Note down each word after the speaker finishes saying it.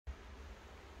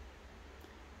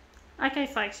Okay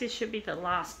folks, this should be the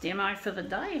last demo for the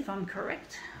day if I'm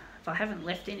correct. If I haven't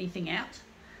left anything out.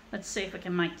 Let's see if we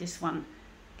can make this one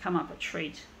come up a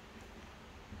treat.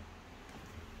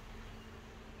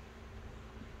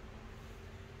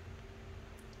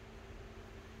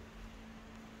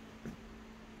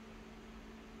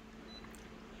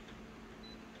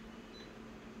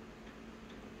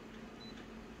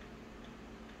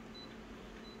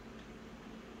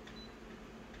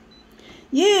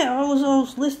 Yeah,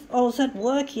 I was at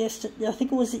work yesterday. I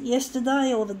think it was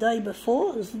yesterday or the day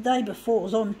before. It was the day before. It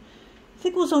was on, I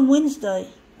think it was on Wednesday.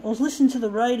 I was listening to the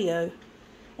radio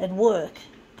at work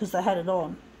because they had it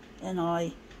on, and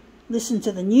I listened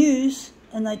to the news,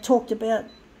 and they talked about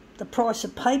the price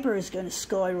of paper is going to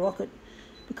skyrocket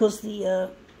because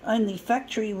the only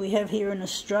factory we have here in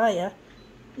Australia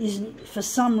isn't, for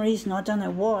some reason, I don't know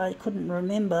why, I couldn't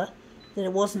remember, that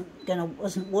it wasn't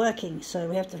working, so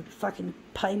we have to fucking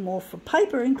pay more for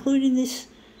paper, including this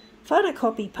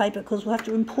photocopy paper, because we'll have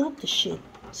to import the shit.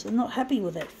 So I'm not happy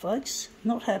with that, folks.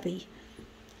 Not happy.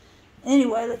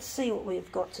 Anyway, let's see what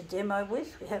we've got to demo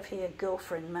with. We have here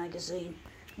Girlfriend magazine.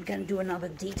 I'm going to do another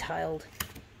detailed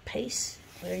piece.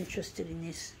 We're interested in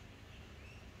this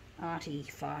arty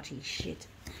farty shit.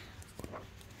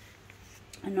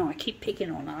 I know I keep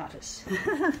picking on artists.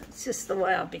 It's just the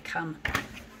way I've become.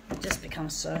 I've just become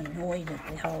so annoyed at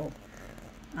the whole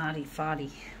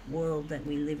arty-farty world that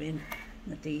we live in.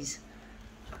 That these,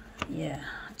 yeah,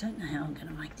 I don't know how I'm going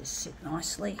to make this sit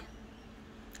nicely.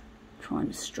 Trying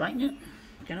to straighten it.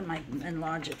 I'm going to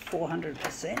enlarge it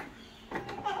 400%.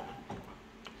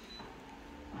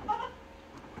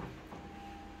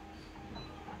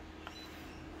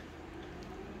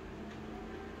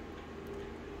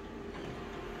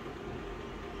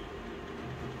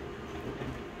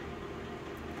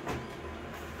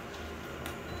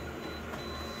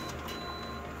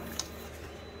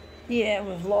 Yeah,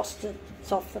 we've lost it.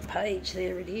 It's off the page.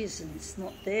 There it is, and it's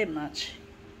not there much.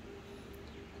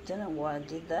 Don't know why I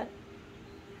did that.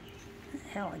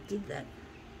 How I did that.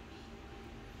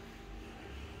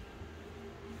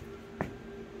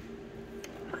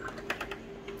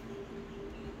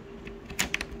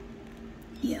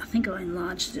 Yeah, I think I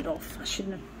enlarged it off. I should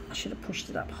have pushed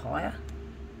it up higher.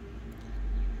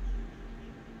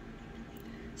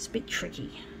 It's a bit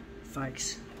tricky,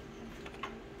 folks.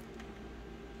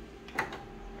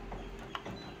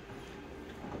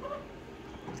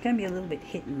 It's going to be a little bit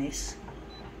hit and miss.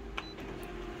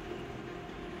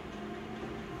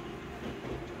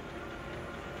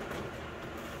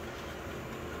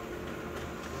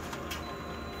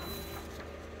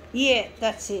 Yeah,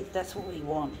 that's it. That's what we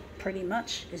want. Pretty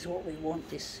much is what we want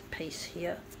this piece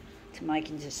here to make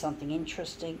into something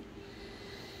interesting.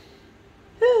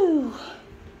 Whew.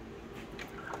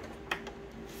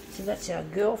 So that's our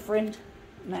Girlfriend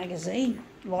magazine.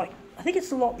 Like, I think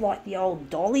it's a lot like the old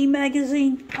Dolly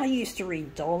magazine. I used to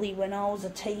read Dolly when I was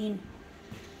a teen.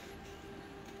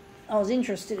 I was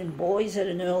interested in boys at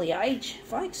an early age,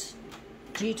 folks,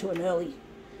 due to an early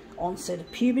onset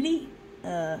of puberty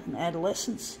and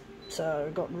adolescence. So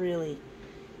I got really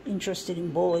interested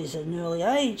in boys at an early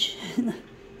age. And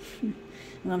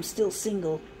I'm still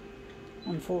single,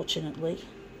 unfortunately.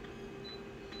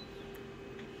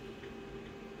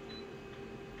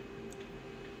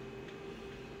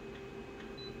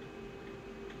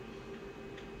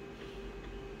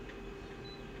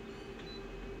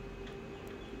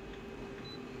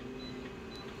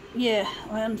 Yeah,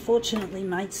 I unfortunately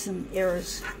made some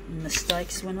errors and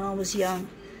mistakes when I was young,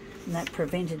 and that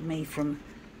prevented me from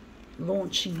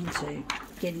launching into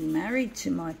getting married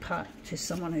to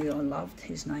someone who I loved.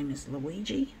 His name is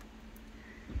Luigi,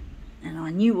 and I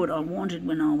knew what I wanted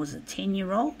when I was a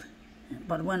 10-year-old,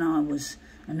 but when I was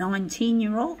a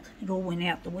 19-year-old, it all went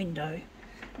out the window,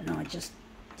 and I just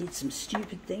did some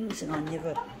stupid things, and I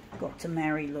never got to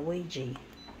marry Luigi.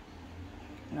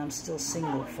 And I'm still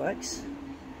single, folks.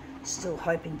 Still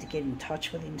hoping to get in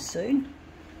touch with him soon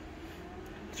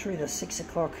through the 6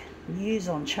 o'clock news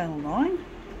on Channel 9.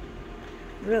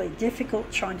 Really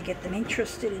difficult trying to get them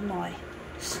interested in my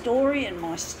story and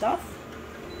my stuff,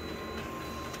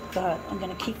 but I'm going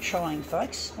to keep trying,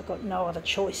 folks. I've got no other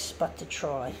choice but to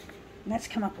try. And that's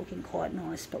come up looking quite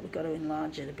nice, but we've got to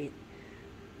enlarge it a bit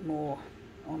more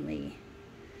on the,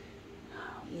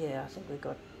 yeah, I think we've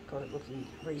got it looking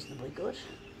reasonably good.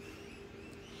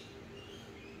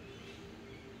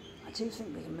 I do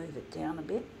think we can move it down a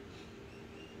bit,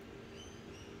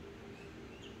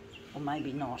 or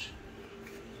maybe not.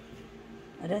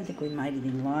 I don't think we made it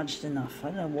enlarged enough.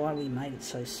 I don't know why we made it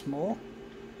so small.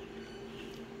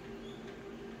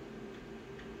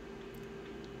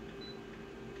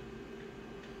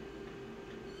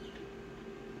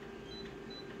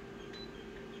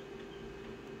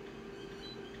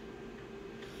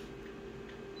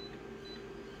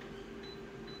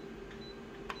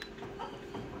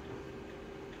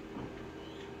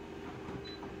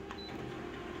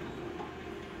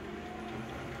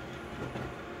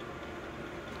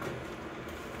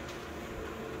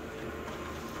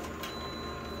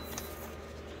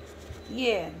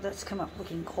 Yeah, that's come up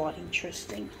looking quite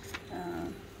interesting.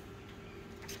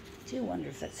 Do wonder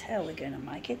if that's how we're going to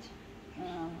make it.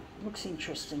 Looks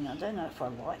interesting. I don't know if I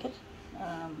like it.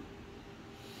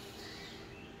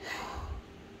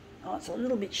 Oh, it's a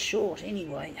little bit short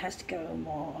anyway. It has to go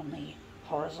more on the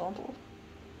horizontal.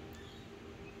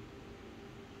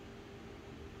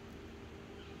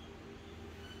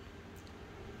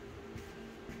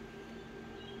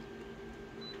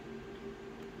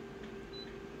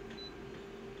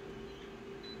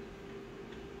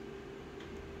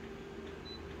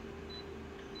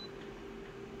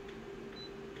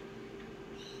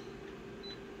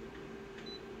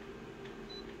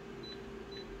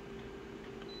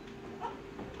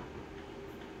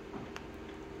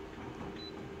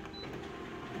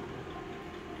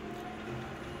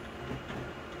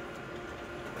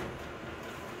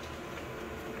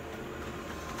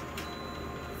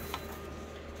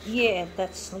 Yeah,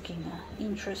 that's looking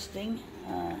interesting,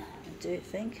 I do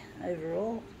think,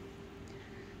 overall.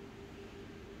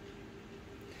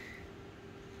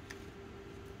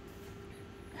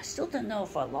 I still don't know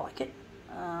if I like it,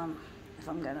 if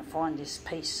I'm going to find this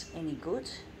piece any good.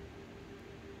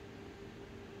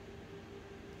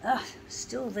 Ah,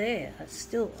 still there. It's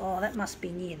still, oh, that must be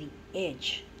near the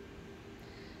edge.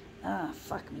 Ah,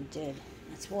 fuck me dead.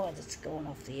 That's why it's gone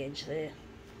off the edge there.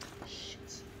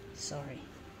 Shit, sorry.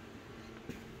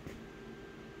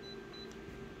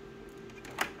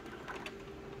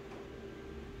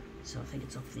 So I think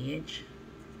it's off the edge,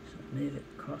 so move it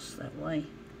across that way.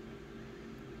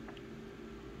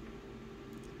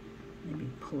 Maybe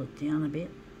pull it down a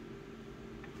bit.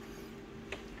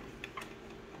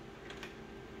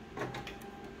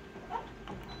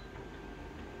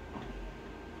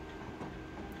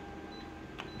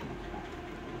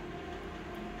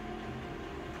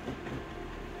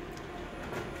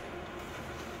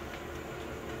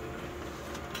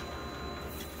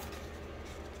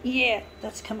 Yeah,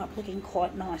 that's come up looking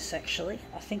quite nice actually.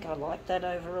 I think I like that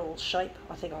overall shape.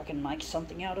 I think I can make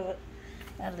something out of it,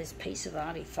 out of this piece of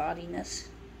arty-fartiness.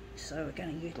 So we're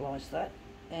going to utilise that.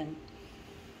 And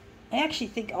I actually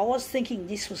think, I was thinking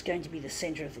this was going to be the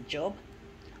centre of the job.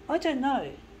 I don't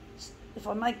know. If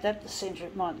I make that the centre,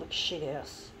 it might look shit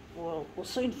house. Well, we'll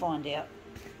soon find out.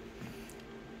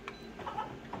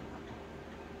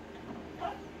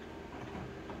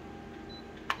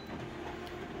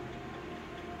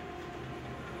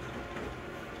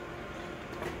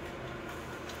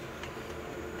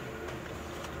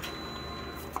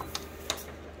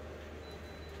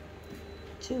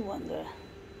 I do wonder,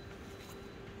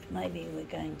 maybe we're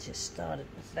going to start it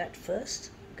with that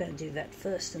first. We're going to do that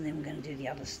first and then we're going to do the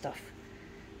other stuff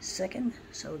second.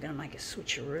 So we're going to make a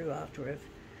switcheroo after we've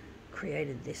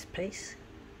created this piece.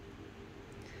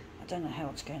 I don't know how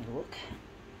it's going to look.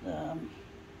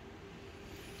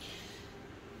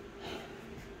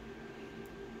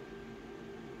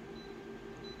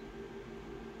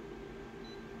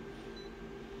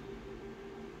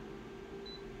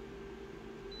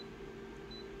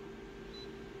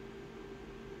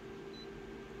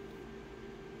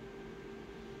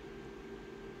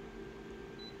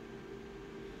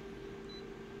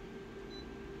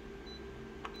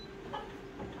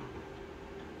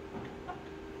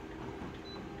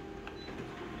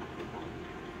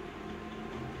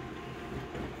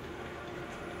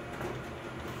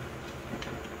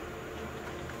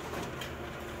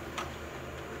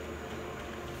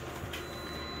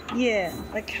 Yeah,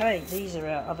 okay, these are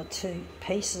our other two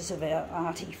pieces of our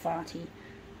arty-farty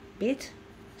bit.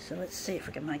 So let's see if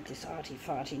we can make this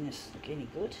arty-fartiness look any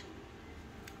good.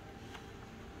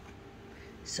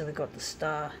 So we've got the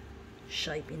star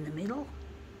shape in the middle.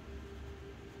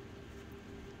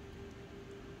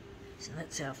 So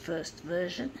that's our first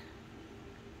version.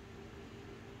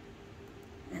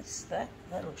 That's that.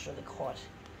 That looks really quite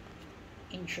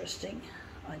interesting.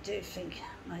 I do think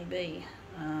maybe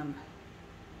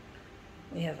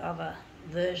we have other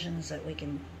versions that we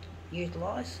can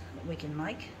utilise, that we can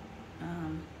make.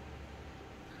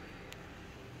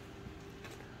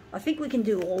 I think we can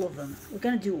do all of them. We're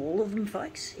going to do all of them,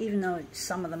 folks, even though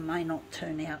some of them may not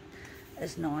turn out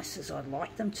as nice as I'd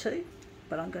like them to,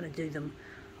 but I'm going to do them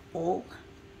all.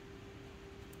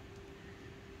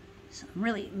 So I'm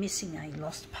really missing a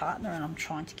lost partner, and I'm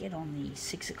trying to get on the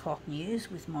 6 o'clock news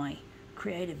with my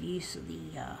creative use of the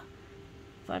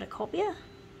photocopier.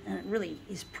 And it really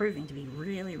is proving to be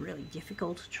really, really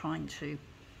difficult trying to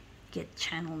get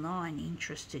Channel 9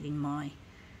 interested in my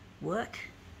work.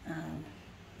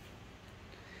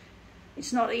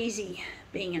 It's not easy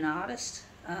being an artist.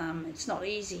 It's not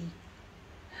easy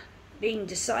being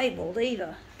disabled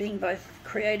either, being both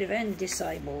creative and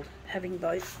disabled, having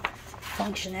both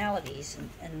functionalities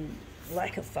and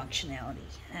lack of functionality.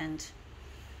 And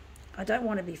I don't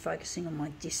want to be focusing on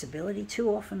my disability too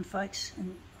often, folks,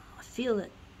 and I feel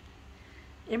that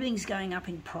everything's going up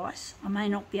in price. I may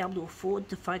not be able to afford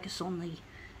to focus on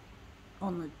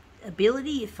the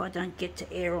ability if I don't get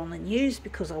to air on the news,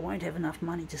 because I won't have enough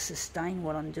money to sustain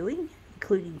what I'm doing,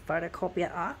 including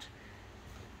photocopier art.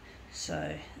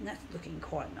 So that's looking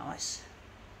quite nice.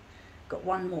 Got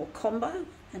one more combo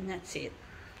and that's it.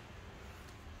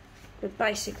 But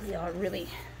basically I really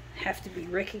have to be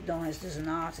recognised as an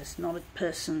artist, not a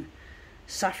person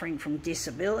suffering from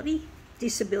disability.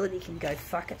 Disability can go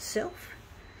fuck itself.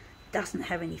 Doesn't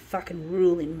have any fucking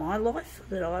rule in my life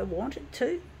that I want it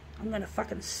to. I'm going to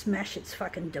fucking smash its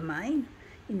fucking domain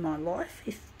in my life.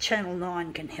 If Channel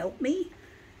 9 can help me.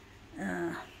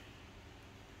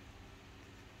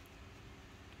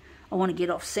 I want to get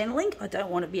off Centrelink. I don't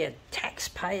want to be a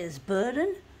taxpayer's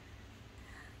burden.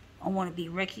 I want to be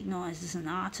recognised as an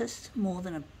artist more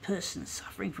than a person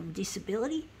suffering from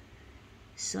disability.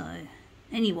 So,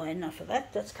 anyway, enough of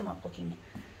that. That's come up looking,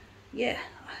 yeah,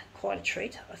 quite a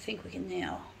treat. I think we can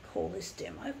now call this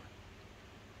demo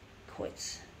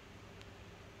quits.